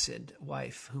acid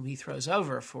wife, whom he throws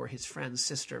over for his friend's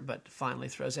sister, but finally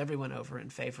throws everyone over in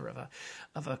favor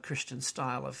of a Christian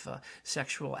style of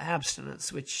sexual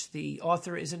abstinence, which the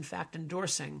author is in fact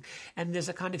endorsing. And there's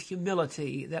a kind of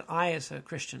humility that I, as a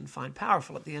Christian, find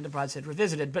powerful at the end of Brideshead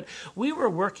Revisited. But we were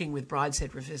working with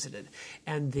Brideshead Revisited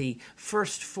and the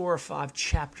first 4 or 5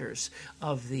 chapters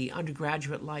of the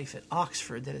undergraduate life at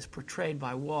Oxford that is portrayed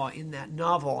by Waugh in that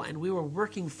novel, and we were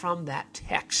working from that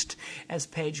text, as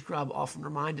Paige Grubb often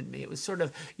reminded me. It was sort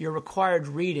of your required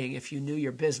reading if you knew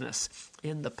your business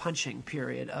in the punching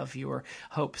period of your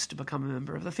hopes to become a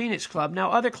member of the Phoenix Club. Now,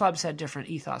 other clubs had different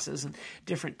ethoses and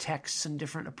different texts and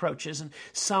different approaches, and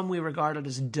some we regarded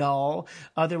as dull,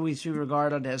 other we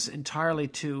regarded as entirely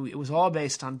it was all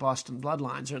based on Boston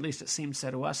bloodlines, or at least it seemed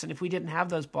so to us, and if we didn't have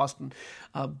those Boston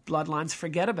bloodlines,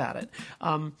 forget about it.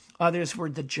 Others were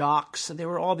the jocks, so there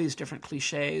were all these different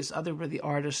cliches. Others were the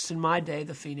artists. In my day,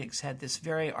 the Phoenix had this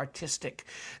very artistic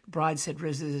Brideshead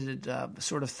Revisited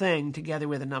sort of thing, together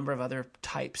with a number of other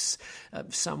types.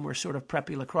 Some were sort of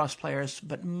preppy lacrosse players,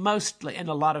 but mostly, and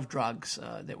a lot of drugs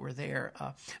that were there,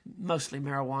 mostly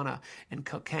marijuana and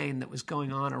cocaine that was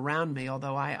going on around me,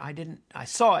 although I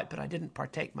saw it, but I didn't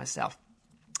partake myself.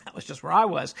 That was just where I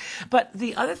was. But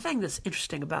the other thing that's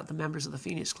interesting about the members of the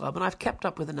Phoenix Club, and I've kept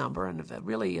up with a number and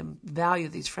really value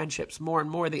these friendships more and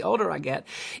more the older I get,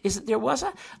 is that there was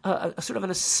a sort of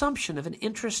an assumption of an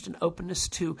interest and openness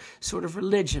to sort of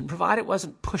religion, provided it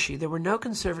wasn't pushy. There were no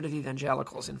conservative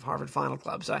evangelicals in Harvard Final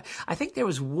Clubs. I think there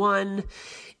was one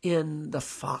in the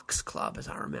Fox Club, as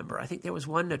I remember. I think there was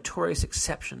one notorious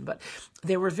exception, but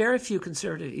there were very few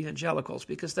conservative evangelicals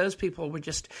because those people were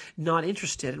just not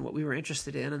interested in what we were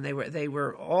interested in, and they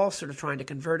were all sort of trying to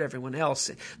convert everyone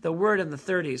else. The word in the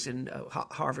 30s in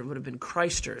Harvard would have been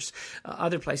Christers.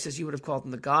 Other places you would have called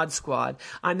them the God Squad.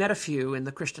 I met a few in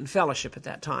the Christian Fellowship at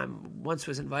that time. Once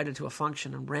was invited to a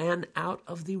function and ran out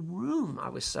of the room. I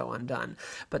was so undone.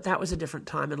 But that was a different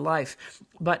time in life.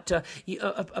 But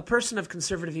a person of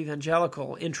conservative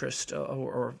evangelical interest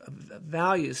or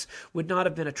values would not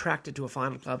have been attracted to a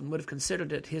Final Club and would have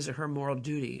considered it his or her moral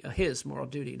duty,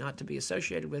 not to be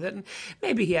associated with it. And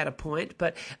maybe he had a point,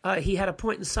 but he had a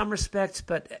point in some respects,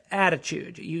 but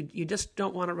attitude. You just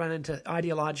don't want to run into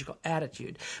ideological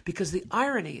attitude, because the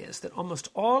irony is that almost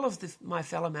all of my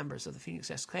fellow members of the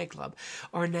Phoenix SK Club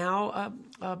are now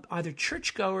either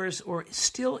churchgoers or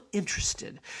still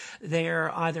interested.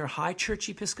 They're either high church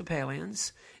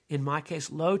Episcopalians in my case,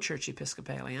 low church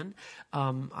Episcopalian.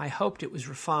 I hoped it was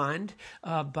refined,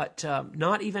 but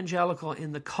not evangelical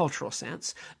in the cultural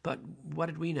sense. But what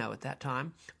did we know at that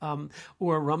time?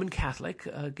 Or Roman Catholic.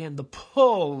 Again, the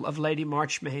pull of Lady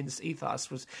Marchmain's ethos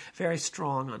was very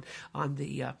strong on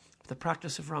the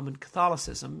practice of Roman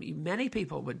Catholicism. Many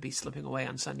people would be slipping away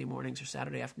on Sunday mornings or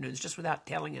Saturday afternoons just without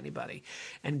telling anybody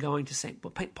and going to St.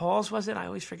 Paul's, was it? I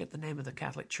always forget the name of the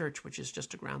Catholic church, which is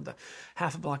just around the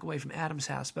half a block away from Adam's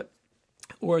house.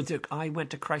 I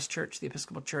went to Christ Church, the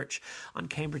Episcopal Church on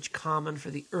Cambridge Common for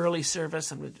the early service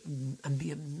and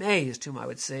be amazed whom I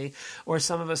would see. Or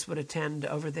some of us would attend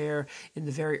over there in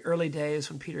the very early days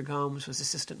when Peter Gomes was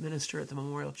assistant minister at the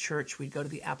Memorial Church. We'd go to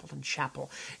the Appleton Chapel,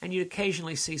 and you'd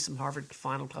occasionally see some Harvard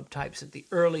Final Club types at the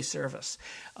early service.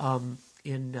 I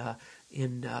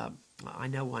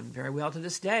know one very well to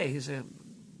this day. He's a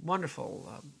wonderful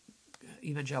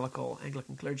evangelical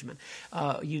Anglican clergyman.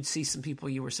 You'd see some people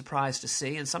you were surprised to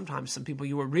see, and sometimes some people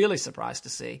you were really surprised to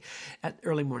see at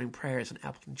early morning prayers in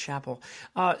Appleton Chapel.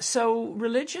 So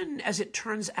religion, as it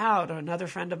turns out, another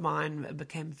friend of mine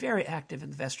became very active in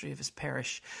the vestry of his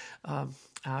parish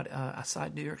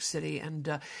outside New York City,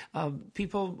 and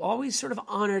people always sort of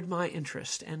honored my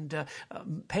interest. And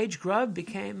Page Grubb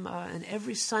became an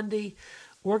every Sunday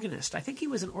organist. I think he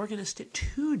was an organist at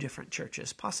 2 different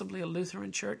churches, possibly a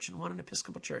Lutheran church and one an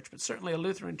Episcopal church, but certainly a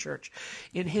Lutheran church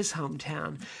in his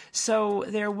hometown. So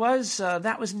there was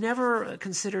that was never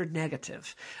considered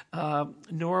negative,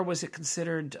 nor was it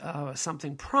considered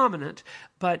something prominent,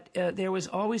 but there was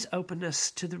always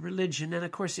openness to the religion. And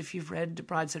of course, if you've read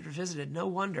Brideshead Revisited, no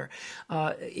wonder.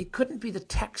 It couldn't be the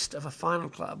text of a Final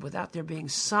Club without there being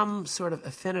some sort of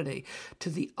affinity to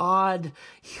the odd,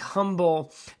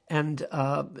 humble, and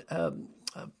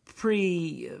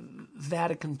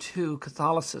pre-Vatican II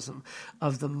Catholicism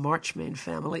of the Marchmain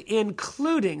family,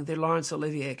 including the Laurence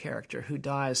Olivier character who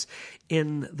dies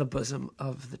in the bosom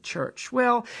of the church.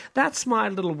 Well, that's my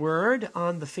little word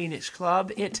on the Phoenix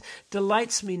Club. It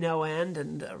delights me no end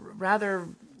and rather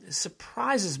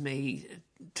surprises me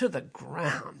to the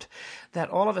ground that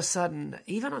all of a sudden,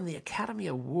 even on the Academy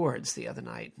Awards the other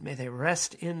night, may they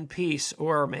rest in peace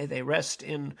or may they rest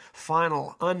in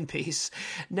final unpeace,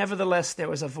 nevertheless there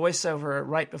was a voiceover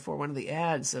right before one of the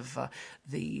ads of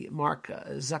the Mark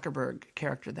Zuckerberg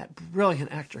character, that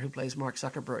brilliant actor who plays Mark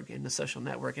Zuckerberg in The Social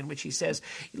Network, in which he says,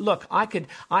 look, I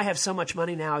have so much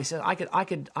money now, he said, I could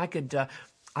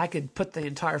put the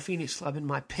entire Phoenix Club in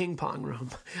my ping pong room.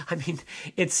 I mean,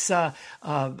 it's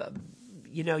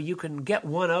you can get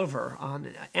one over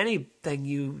on anything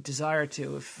you desire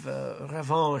to. If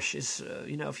revanche is,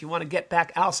 if you want to get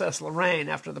back Alsace-Lorraine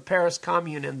after the Paris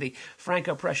Commune and the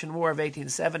Franco-Prussian War of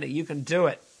 1870, you can do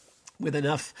it with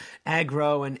enough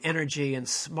aggro and energy and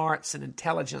smarts and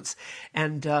intelligence.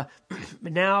 And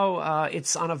now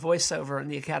it's on a voiceover in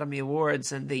the Academy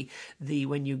Awards, and the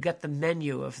when you get the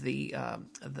menu of the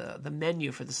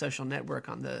menu for The Social Network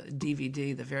on the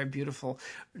DVD, the very beautiful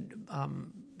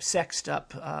sexed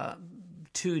up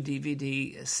 2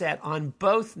 DVD set on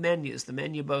both menus, the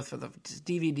menu both for the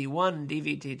DVD 1 and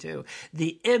DVD 2,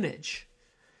 the image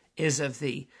is of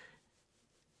the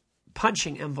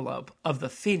punching envelope of the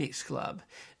Phoenix Club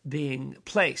being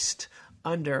placed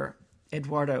under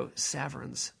Eduardo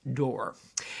Saverin's door.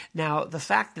 Now, the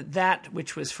fact that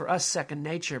which was for us second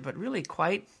nature, but really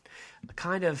quite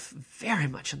kind of very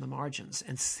much in the margins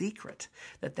and secret,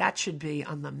 that should be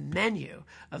on the menu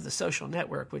of The Social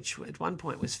Network, which at one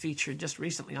point was featured just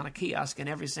recently on a kiosk in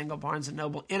every single Barnes &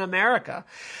 Noble in America,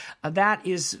 that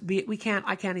is,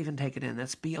 I can't even take it in.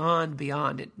 That's beyond.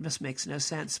 It just makes no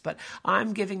sense. But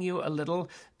I'm giving you a little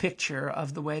picture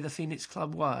of the way the Phoenix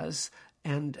Club was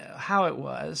and how it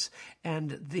was,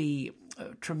 and the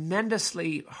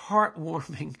tremendously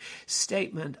heartwarming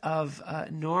statement of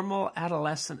normal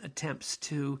adolescent attempts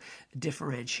to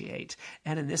differentiate.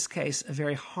 And in this case, a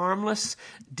very harmless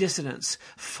dissidence,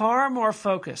 far more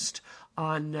focused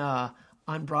on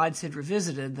Brideshead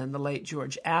Revisited than the late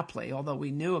George Apley, although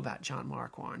we knew about John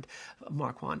Marquand,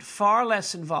 far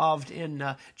less involved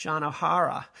in John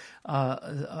O'Hara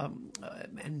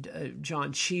and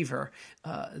John Cheever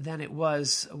than it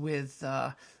was with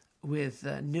the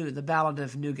Ballad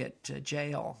of Newgate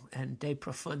Jail and De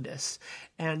Profundis,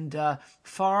 and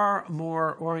far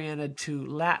more oriented to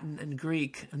Latin and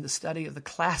Greek and the study of the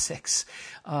classics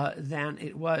than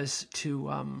it was to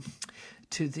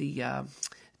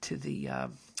the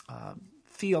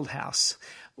field house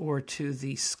or to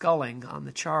the sculling on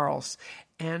the Charles.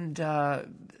 And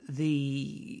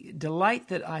the delight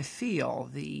that I feel,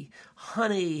 the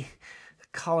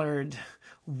honey-colored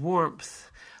warmth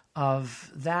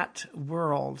of that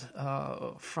world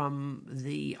from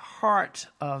the heart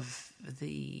of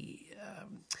the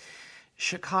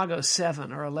Chicago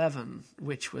 7 or 11,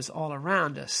 which was all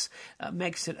around us,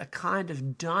 makes it a kind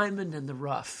of diamond in the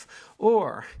rough.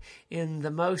 Or, in the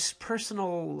most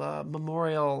personal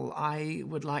memorial I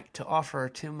would like to offer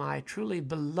to my truly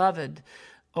beloved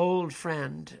old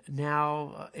friend,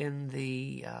 now in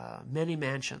the many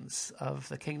mansions of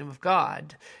the Kingdom of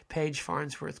God, Paige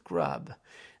Farnsworth Grubb.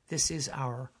 This is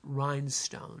our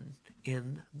rhinestone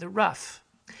in the rough.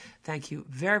 Thank you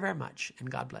very, very much, and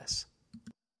God bless.